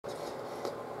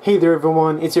Hey there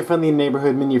everyone, it's your friendly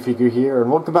neighborhood minifigure here,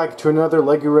 and welcome back to another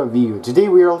LEGO review. Today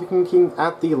we are looking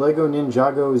at the LEGO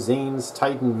Ninjago Zane's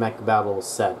Titan Mech Battle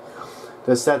set.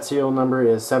 The set serial number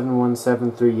is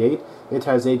 71738. It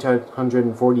has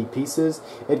 840 pieces.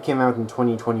 It came out in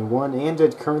 2021, and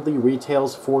it currently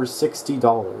retails for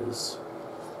 $60.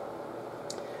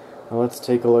 Now let's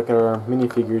take a look at our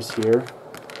minifigures here.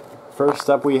 First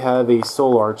up we have a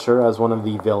Soul Archer as one of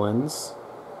the villains.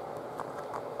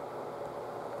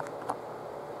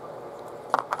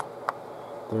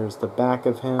 There's the back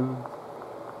of him.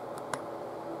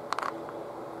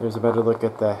 There's a better look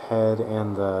at the head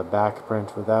and the back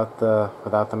print without the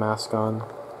mask on.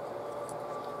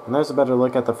 And there's a better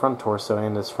look at the front torso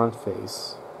and his front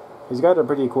face. He's got a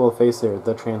pretty cool face there,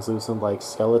 the translucent like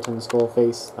skeleton skull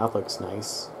face. That looks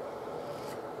nice.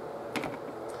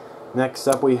 Next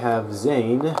up we have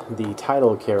Zane, the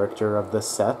title character of the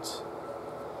set.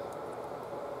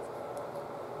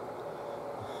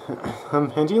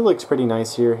 And he looks pretty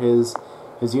nice here. His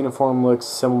uniform looks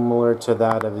similar to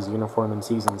that of his uniform in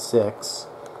Season 6.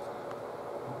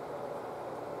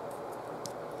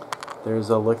 There's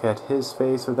a look at his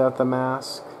face without the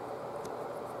mask.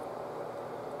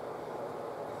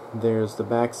 There's the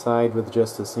backside with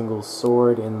just a single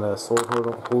sword in the sword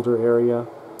holder area.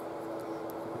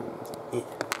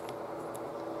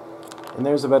 And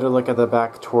there's a better look at the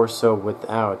back torso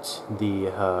without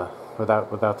the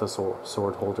without the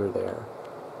sword holder there.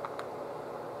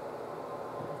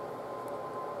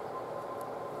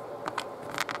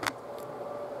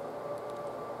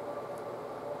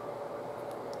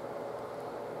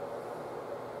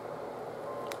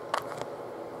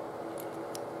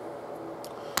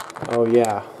 Oh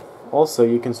yeah, also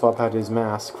you can swap out his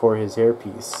mask for his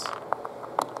hairpiece.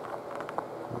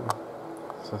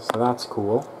 So that's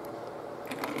cool.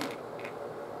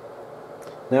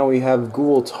 Now we have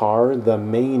Tar, the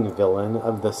main villain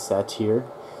of the set here.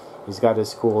 He's got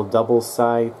his cool double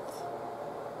scythe.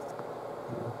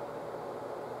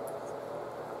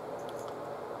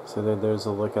 So there's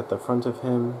a look at the front of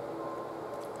him.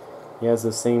 He has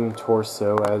the same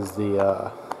torso as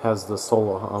the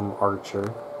Soul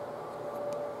Archer.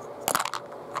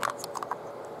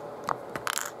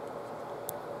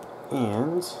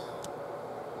 And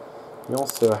he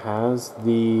also has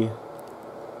the...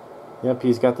 Yep,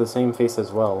 he's got the same face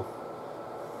as well.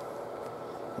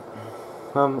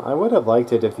 I would have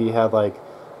liked it if he had, like,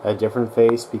 a different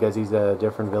face, because he's a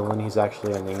different villain. He's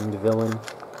actually a named villain.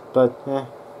 But,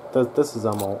 this is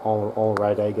all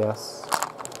right, I guess.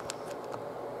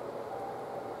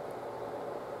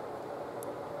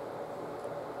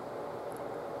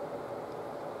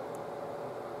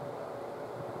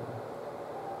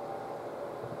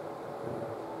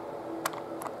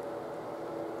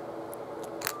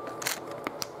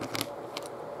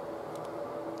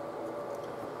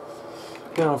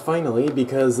 Now finally,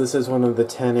 because this is one of the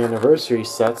 10 anniversary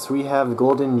sets, we have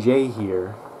Golden Jay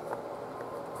here.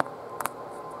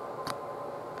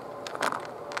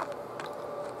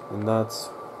 And that's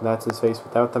his face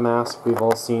without the mask. We've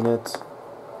all seen it.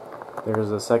 There's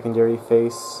a secondary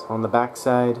face on the back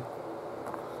side.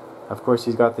 Of course,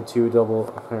 he's got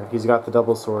the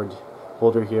double sword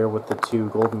holder here with the two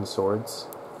golden swords.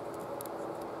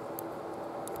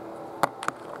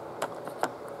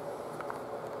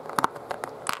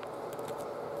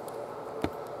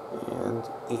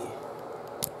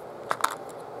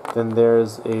 Then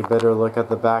there's a better look at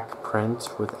the back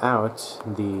print without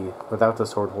the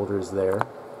sword holders there.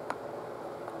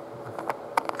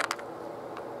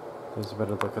 There's a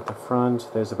better look at the front.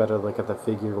 There's a better look at the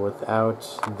figure without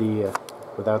the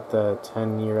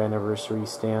 10-year anniversary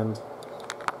stand.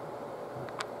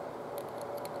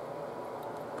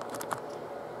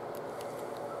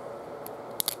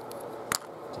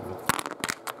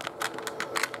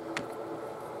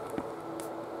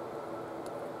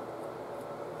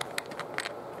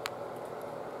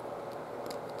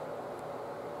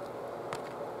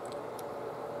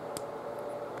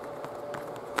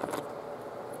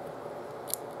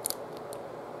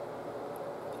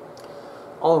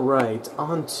 Alright,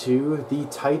 on to the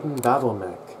Titan Battle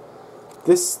Mech.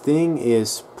 This thing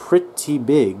is pretty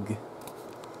big.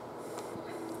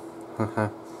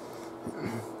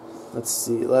 Let's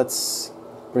see, let's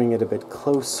bring it a bit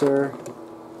closer.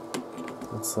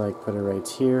 Let's put it right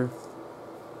here.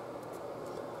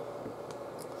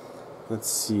 Let's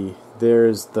see,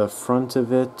 there's the front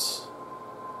of it.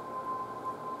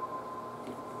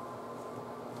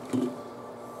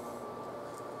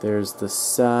 There's the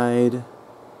side.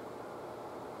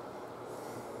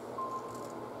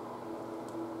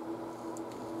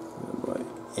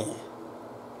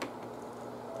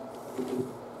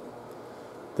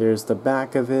 There's the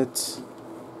back of it.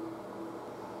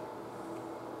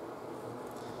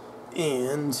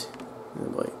 And oh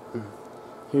boy,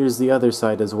 here's the other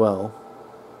side as well.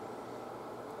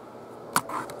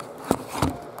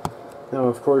 Now,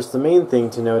 of course, the main thing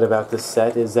to note about this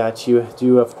set is that you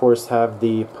do, of course, have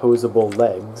the posable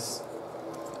legs.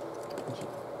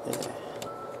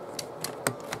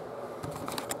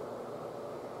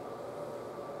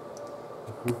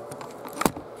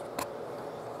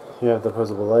 You have the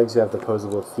posable legs, you have the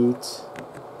posable feet.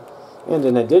 And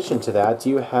in addition to that,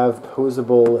 you have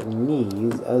posable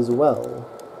knees as well.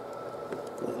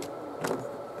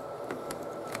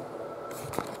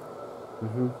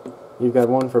 You've got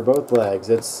one for both legs.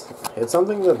 It's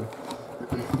something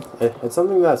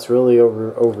that's really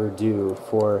overdue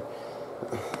for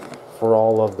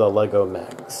all of the Lego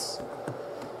mechs.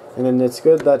 And then it's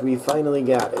good that we finally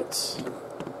got it.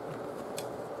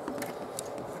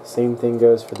 Same thing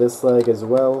goes for this leg as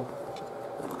well.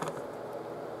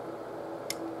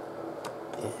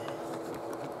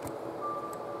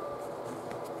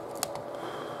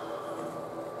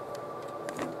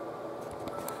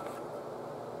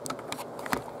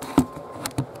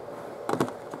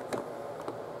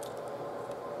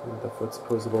 The foot's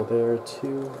posable there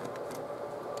too.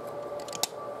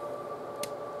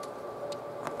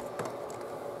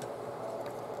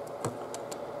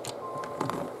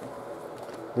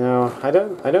 Now, I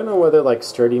don't know whether like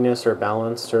sturdiness or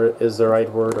balance is the right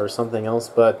word or something else,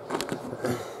 but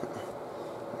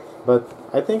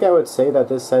I think I would say that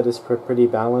this set is pretty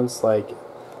balanced. Like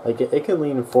it can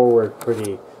lean forward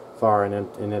pretty far and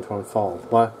it won't fall.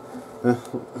 What?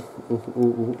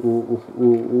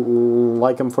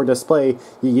 Like them for display,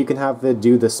 you can have it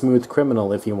do the smooth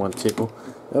criminal if you want to.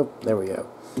 Oh, there we go.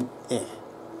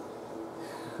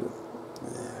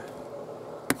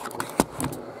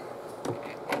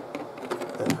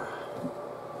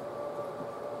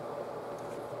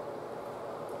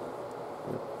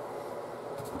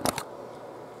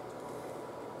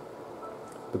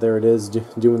 But there it is,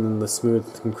 doing the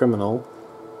smooth criminal.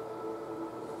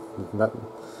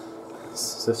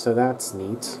 So that's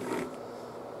neat.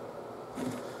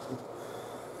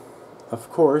 Of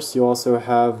course, you also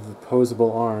have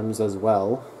posable arms as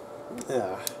well.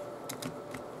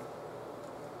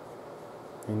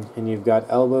 And you've got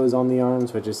elbows on the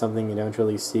arms, which is something you don't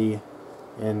really see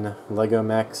in Lego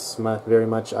mechs very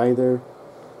much either.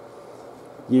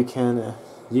 You can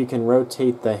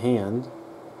rotate the hand.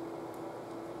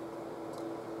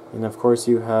 And of course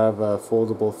you have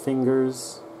foldable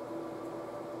fingers.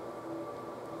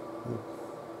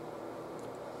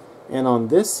 And on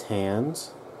this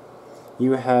hand,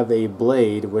 you have a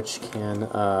blade which can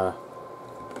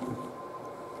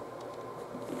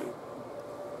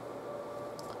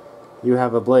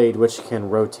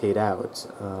rotate out.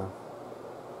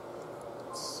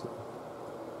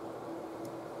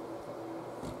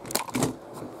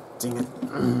 Dang it.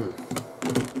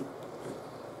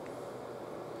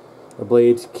 The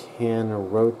blade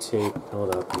can rotate.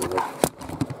 Hold up a minute.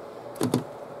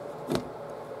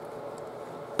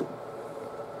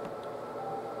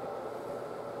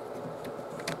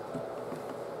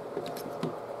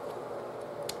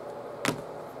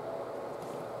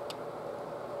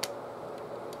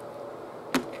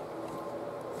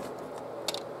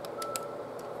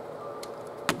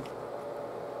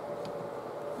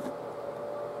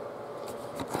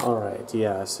 Alright,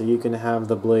 yeah, so you can have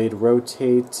the blade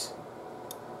rotate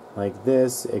like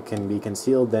this. It can be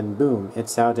concealed, then boom,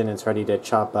 it's out and it's ready to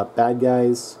chop up bad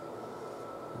guys.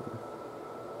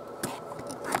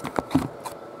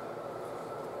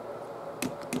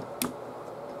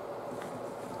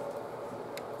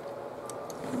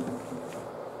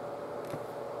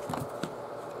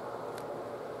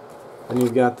 And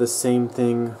you've got the same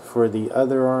thing for the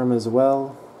other arm as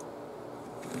well.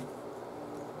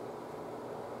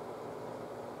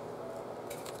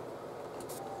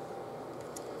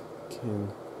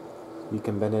 You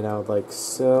can bend it out like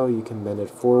so. You can bend it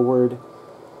forward.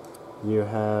 You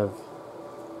have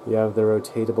the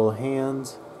rotatable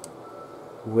hand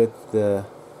with the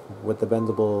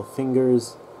bendable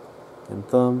fingers and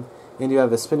thumb, and you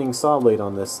have a spinning saw blade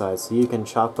on this side, so you can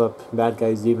chop up bad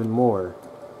guys even more.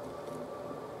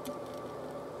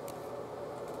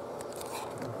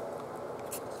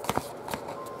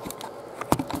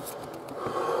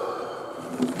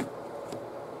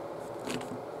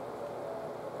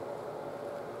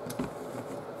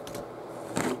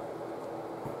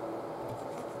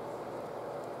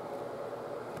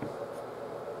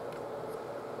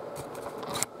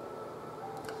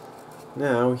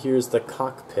 Now, here's the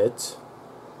cockpit,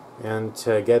 and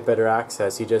to get better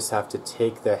access, you just have to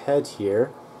take the head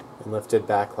here and lift it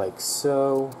back like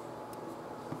so.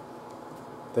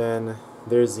 Then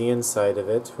there's the inside of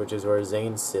it, which is where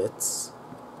Zane sits.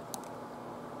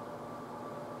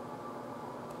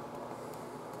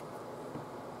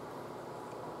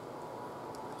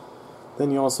 Then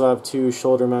you also have two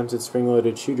shoulder-mounted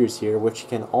spring-loaded shooters here, which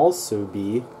can also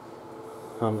be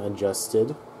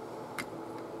adjusted.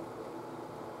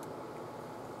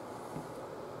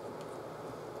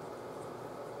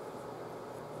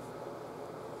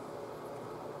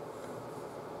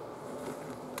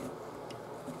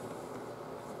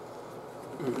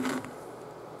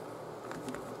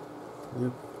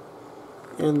 Yep.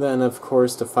 And then, of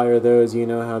course, to fire those, you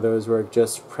know how those work.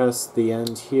 Just press the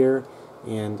end here,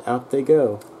 and out they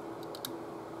go.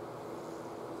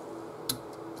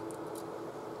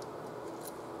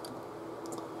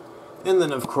 And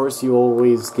then, of course, you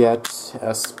always get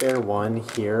a spare one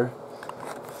here,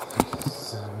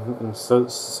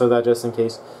 so that just in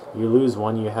case you lose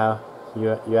one, you have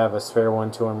a spare one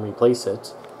to replace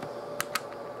it.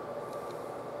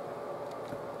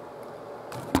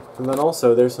 And then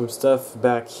also there's some stuff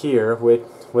back here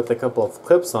with a couple of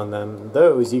clips on them.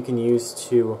 Those you can use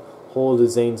to hold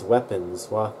Zane's weapons,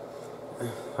 well,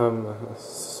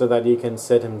 so that you can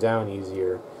set him down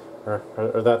easier, or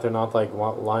that they're not like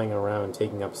lying around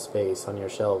taking up space on your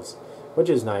shelves, which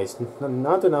is nice.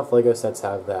 Not enough LEGO sets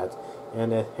have that,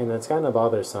 and it's kind of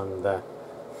bothersome that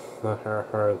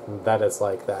that it's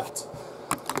like that.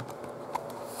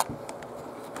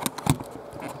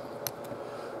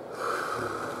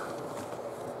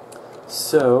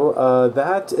 So,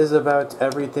 that is about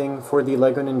everything for the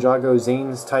LEGO Ninjago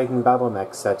Zane's Titan Battle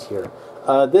Mech set here.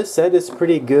 This set is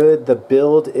pretty good. The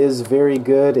build is very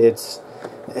good. It's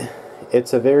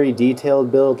a very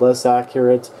detailed build, less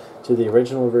accurate to the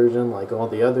original version like all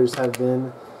the others have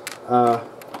been.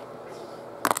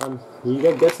 You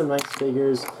get some nice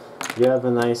figures. You have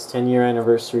a nice 10-year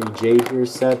anniversary J here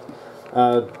set.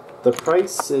 The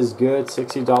price is good,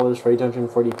 $60 for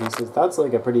 840 pieces. That's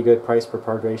like a pretty good price per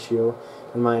part ratio,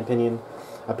 in my opinion.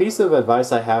 A piece of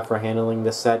advice I have for handling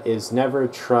this set is never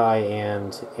try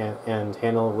and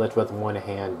handle it with one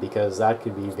hand, because that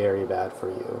could be very bad for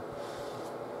you.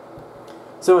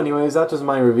 So anyways, that was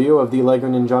my review of the LEGO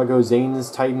Ninjago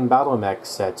Zane's Titan Battle Mech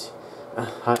set.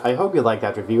 I hope you liked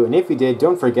that review, and if you did,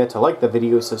 don't forget to like the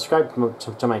video, subscribe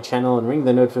to my channel, and ring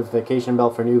the notification bell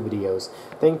for new videos.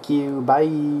 Thank you,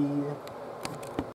 bye!